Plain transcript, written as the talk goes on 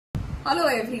Hello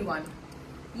everyone.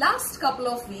 Last couple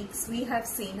of weeks we have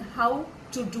seen how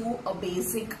to do a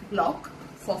basic block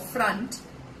for front,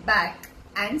 back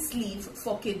and sleeve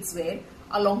for kids wear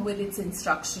along with its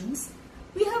instructions.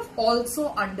 We have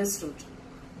also understood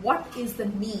what is the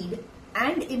need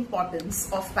and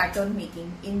importance of pattern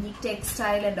making in the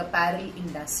textile and apparel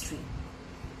industry.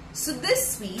 So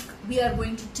this week we are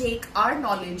going to take our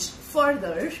knowledge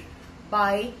further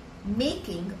by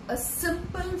making a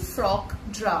simple frock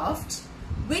draft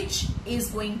which is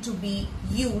going to be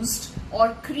used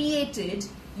or created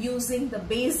using the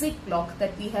basic block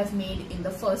that we have made in the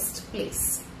first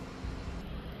place.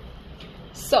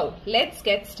 So let's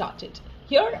get started.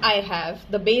 Here I have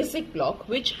the basic block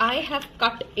which I have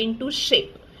cut into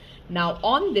shape. Now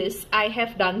on this I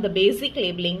have done the basic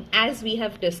labeling as we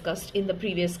have discussed in the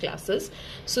previous classes.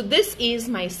 So this is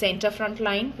my center front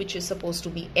line which is supposed to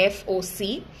be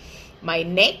FOC, my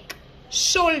neck,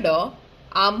 shoulder,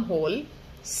 armhole,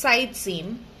 side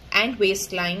seam and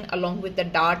waistline along with the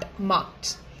dart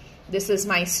marked. This is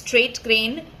my straight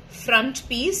grain front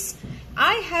piece.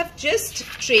 I have just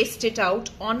traced it out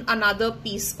on another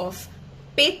piece of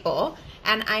paper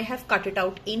and I have cut it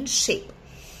out in shape.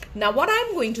 Now what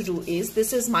I'm going to do is,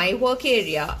 this is my work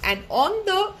area and on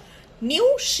the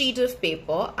new sheet of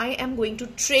paper I am going to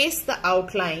trace the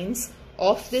outlines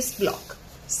of this block.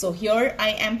 So here I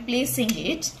am placing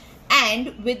it,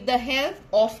 and with the help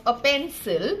of a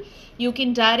pencil you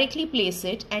can directly place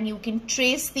it and you can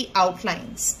trace the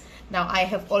outlines. Now I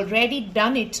have already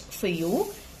done it for you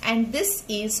and this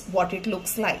is what it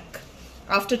looks like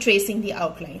after tracing the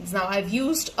outlines. Now I've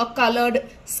used a colored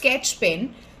sketch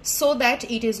pen so that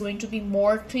it is going to be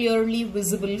more clearly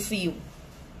visible for you.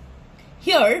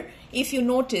 Here, if you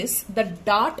notice, the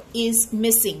dart is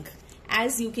missing,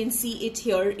 as you can see it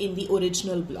here in the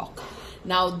original block.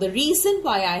 Now the reason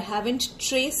why I haven't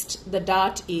traced the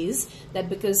dart is that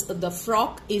because the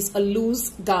frock is a loose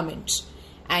garment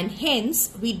and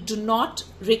hence we do not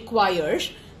require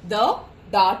the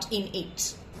dart in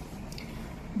it.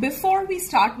 Before we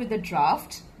start with the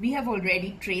draft, we have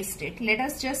already traced it. Let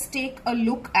us just take a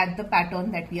look at the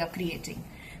pattern that we are creating.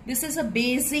 This is a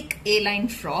basic A-line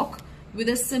frock with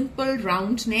a simple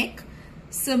round neck,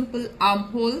 simple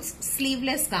armholes,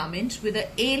 sleeveless garment with a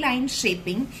A-line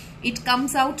shaping. It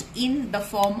comes out in the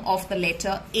form of the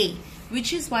letter A,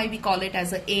 which is why we call it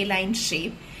as a A-line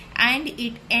shape, and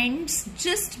it ends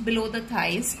just below the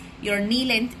thighs. Your knee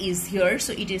length is here,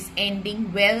 so it is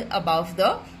ending well above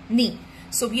the knee.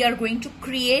 So we are going to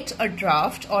create a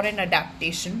draft or an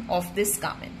adaptation of this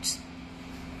garment.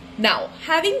 Now,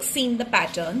 having seen the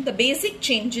pattern, the basic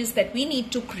changes that we need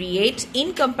to create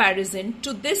in comparison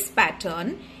to this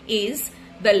pattern is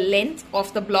the length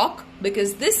of the block,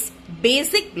 because this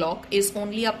basic block is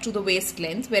only up to the waist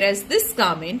length, whereas this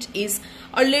garment is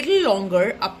a little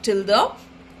longer up till the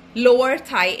lower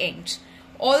thigh end.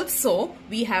 Also,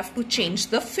 we have to change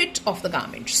the fit of the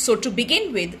garment. So to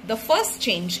begin with, the first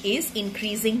change is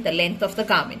increasing the length of the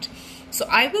garment. So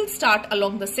I will start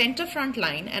along the center front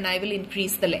line and I will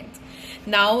increase the length.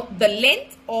 Now the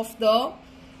length of the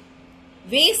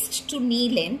waist to knee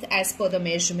length as per the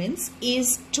measurements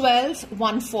is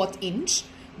 12¼ inch.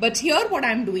 But here what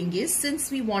I am doing is,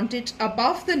 since we want it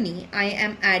above the knee, I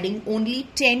am adding only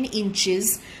 10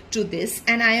 inches to this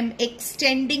and I am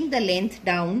extending the length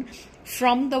down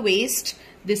from the waist.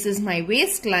 This is my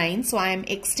waistline, so I am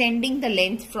extending the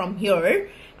length from here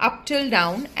up till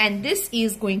down, and this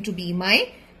is going to be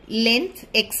my length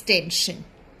extension.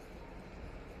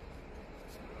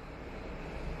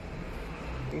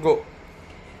 Go.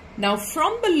 Now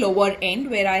from the lower end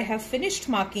where I have finished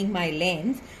marking my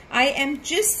length, I am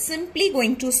just simply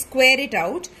going to square it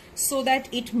out so that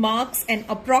it marks an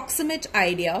approximate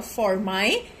idea for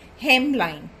my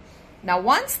hemline. Now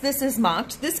once this is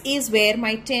marked, this is where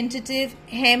my tentative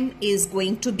hem is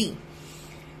going to be.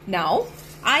 Now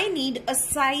I need a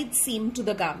side seam to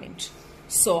the garment.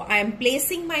 So I am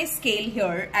placing my scale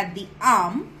here at the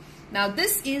arm. Now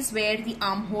this is where the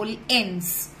armhole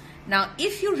ends. Now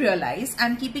if you realize I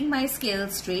am keeping my scale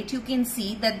straight, you can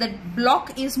see that the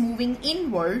block is moving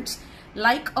inwards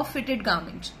like a fitted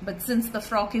garment. But since the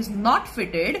frock is not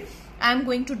fitted, I am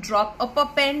going to drop a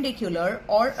perpendicular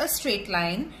or a straight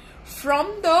line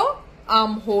from the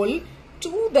armhole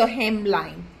to the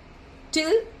hemline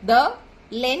till the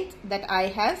length that I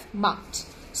have marked.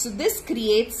 So this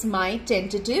creates my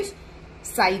tentative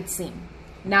side seam.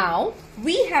 Now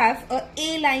we have a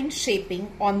A-line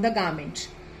shaping on the garment.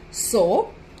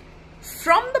 So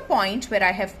from the point where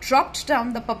I have dropped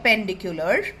down the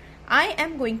perpendicular, I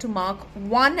am going to mark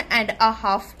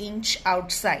 1½ inch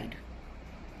outside.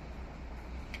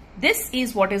 This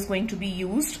is what is going to be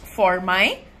used for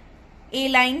my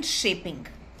A-line shaping.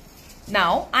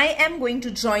 Now I am going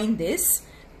to join this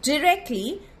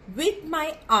directly with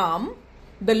my arm,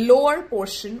 the lower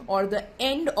portion or the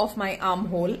end of my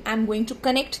armhole. I'm going to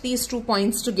connect these 2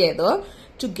 points together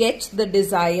to get the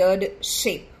desired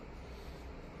shape.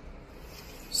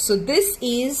 So this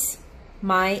is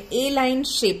my A-line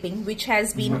shaping which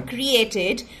has been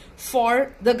created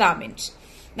for the garment.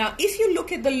 Now if you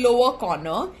look at the lower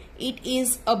corner, it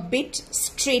is a bit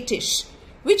straightish,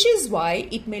 which is why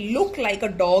it may look like a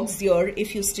dog's ear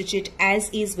if you stitch it as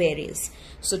is where is.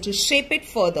 So to shape it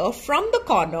further from the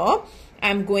corner,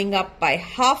 I'm going up by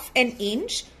 ½ an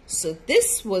inch. So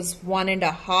this was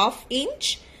 1½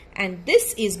 inch and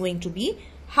this is going to be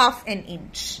 ½ an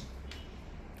inch.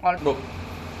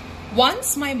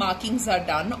 Once my markings are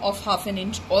done of ½ an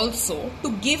inch also,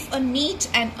 to give a neat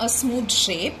and a smooth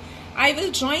shape, I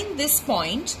will join this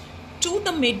point to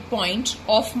the midpoint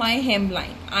of my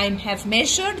hemline. I have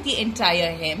measured the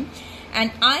entire hem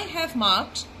and I have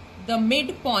marked the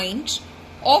midpoint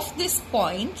of this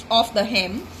point of the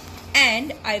hem,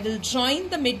 and I will join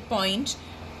the midpoint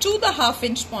to the ½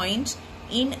 inch point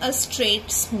in a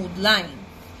straight smooth line.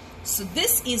 So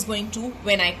this is going to,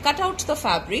 when I cut out the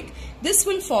fabric, this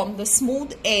will form the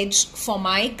smooth edge for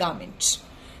my garment.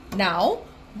 Now,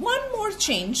 one more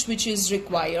change which is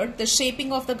required, the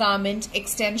shaping of the garment,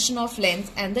 extension of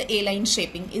length and the A-line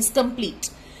shaping is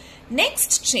complete.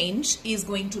 Next change is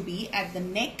going to be at the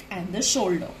neck and the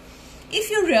shoulder. If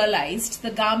you realized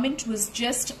the garment was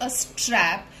just a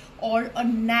strap or a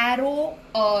narrow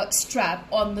strap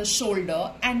on the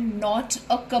shoulder and not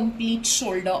a complete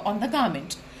shoulder on the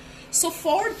garment. So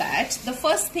for that, the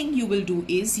first thing you will do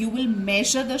is you will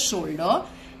measure the shoulder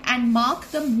and mark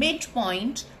the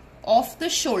midpoint of the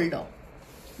shoulder.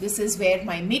 This is where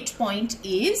my midpoint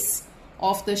is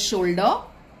of the shoulder.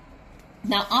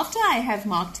 Now after I have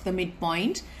marked the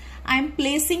midpoint, I am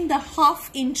placing the ½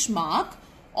 inch mark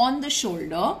on the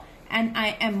shoulder and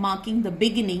I am marking the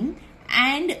beginning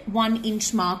and 1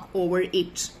 inch mark over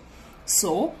it.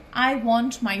 So I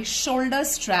want my shoulder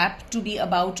strap to be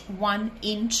about 1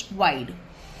 inch wide.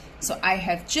 So I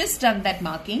have just done that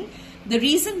marking. The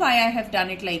reason why I have done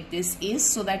it like this is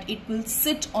so that it will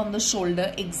sit on the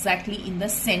shoulder exactly in the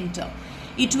center.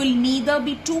 It will neither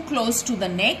be too close to the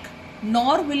neck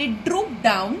nor will it droop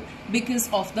down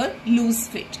because of the loose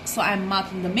fit. So I am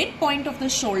marking the midpoint of the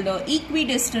shoulder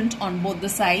equidistant on both the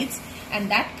sides,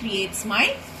 and that creates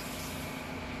my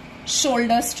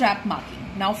shoulder strap marking.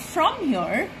 Now from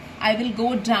here I will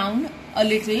go down a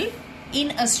little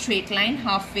in a straight line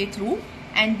halfway through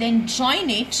and then join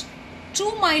it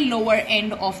to my lower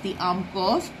end of the arm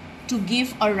curve to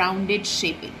give a rounded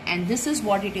shaping, and this is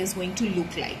what it is going to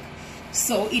look like.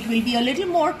 So it will be a little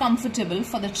more comfortable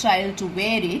for the child to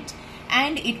wear it,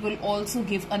 and it will also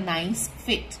give a nice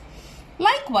fit.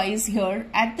 Likewise here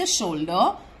at the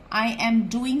shoulder, I am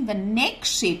doing the neck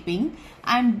shaping.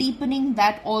 I am deepening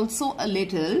that also a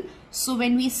little. So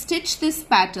when we stitch this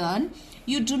pattern,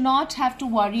 you do not have to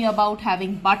worry about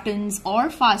having buttons or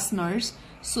fasteners.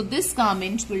 So this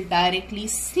garment will directly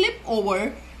slip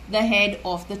over the head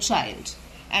of the child.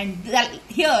 And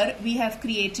here we have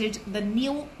created the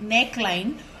new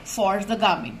neckline for the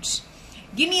garment.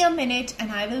 Give me a minute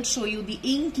and I will show you the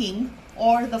inking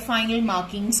or the final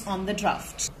markings on the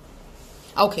draft.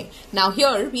 Okay, now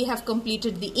here we have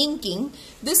completed the inking.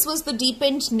 This was the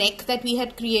deepened neck that we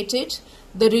had created,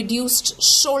 the reduced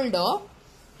shoulder,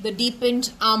 the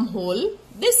deepened armhole.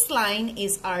 This line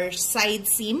is our side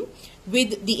seam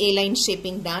with the A-line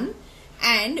shaping done,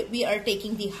 and we are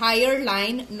taking the higher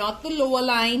line, not the lower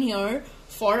line here,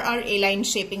 for our A-line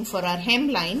shaping for our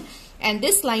hemline, and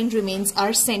this line remains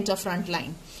our center front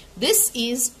line. This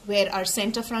is where our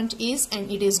center front is, and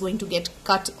it is going to get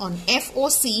cut on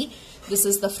FOC. This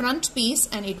is the front piece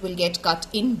and it will get cut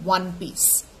in one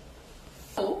piece.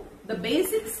 So the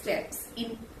basic steps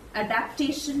in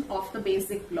adaptation of the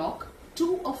basic block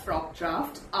to a frock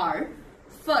draft are: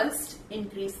 first,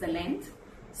 increase the length;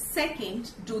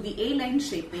 second, do the A-line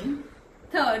shaping;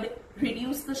 third,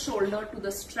 reduce the shoulder to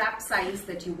the strap size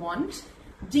that you want;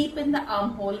 deepen the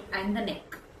armhole and the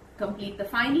neck. Complete the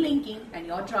final inking and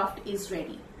your draft is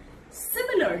ready.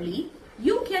 Similarly,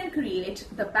 you can create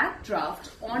the back draft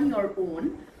on your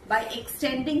own by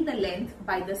extending the length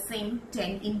by the same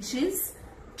 10 inches,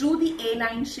 do the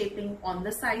A-line shaping on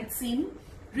the side seam,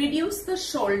 reduce the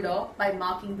shoulder by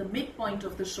marking the midpoint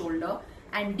of the shoulder,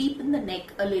 and deepen the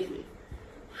neck a little.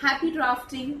 Happy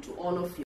drafting to all of you.